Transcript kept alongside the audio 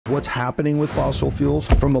What's happening with fossil fuels?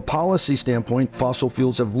 From a policy standpoint, fossil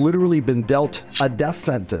fuels have literally been dealt a death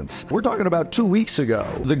sentence. We're talking about 2 weeks ago,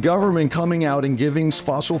 the government coming out and giving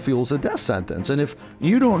fossil fuels a death sentence. And if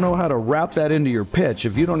you don't know how to wrap that into your pitch,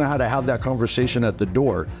 if you don't know how to have that conversation at the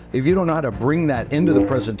door, if you don't know how to bring that into the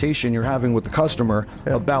presentation you're having with the customer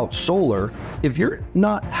about solar, if you're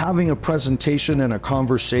not having a presentation and a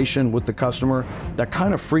conversation with the customer that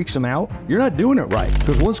kind of freaks them out, you're not doing it right.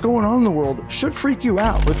 Because what's going on in the world should freak you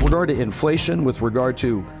out. With regard to inflation, with regard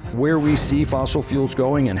to where we see fossil fuels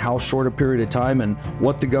going and how short a period of time and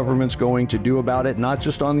what the government's going to do about it, not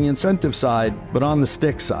just on the incentive side, but on the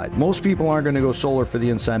stick side. Most people aren't going to go solar for the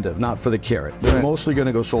incentive, not for the carrot. They're mostly going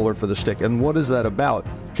to go solar for the stick. And what is that about?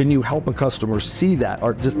 Can you help a customer see that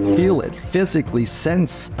or just feel it, physically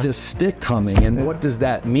sense this stick coming? And what does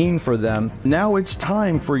that mean for them? Now it's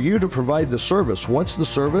time for you to provide the service. What's the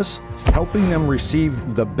service? Helping them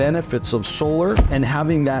receive the benefits of solar and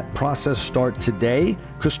having that process start today,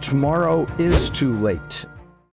 because tomorrow is too late.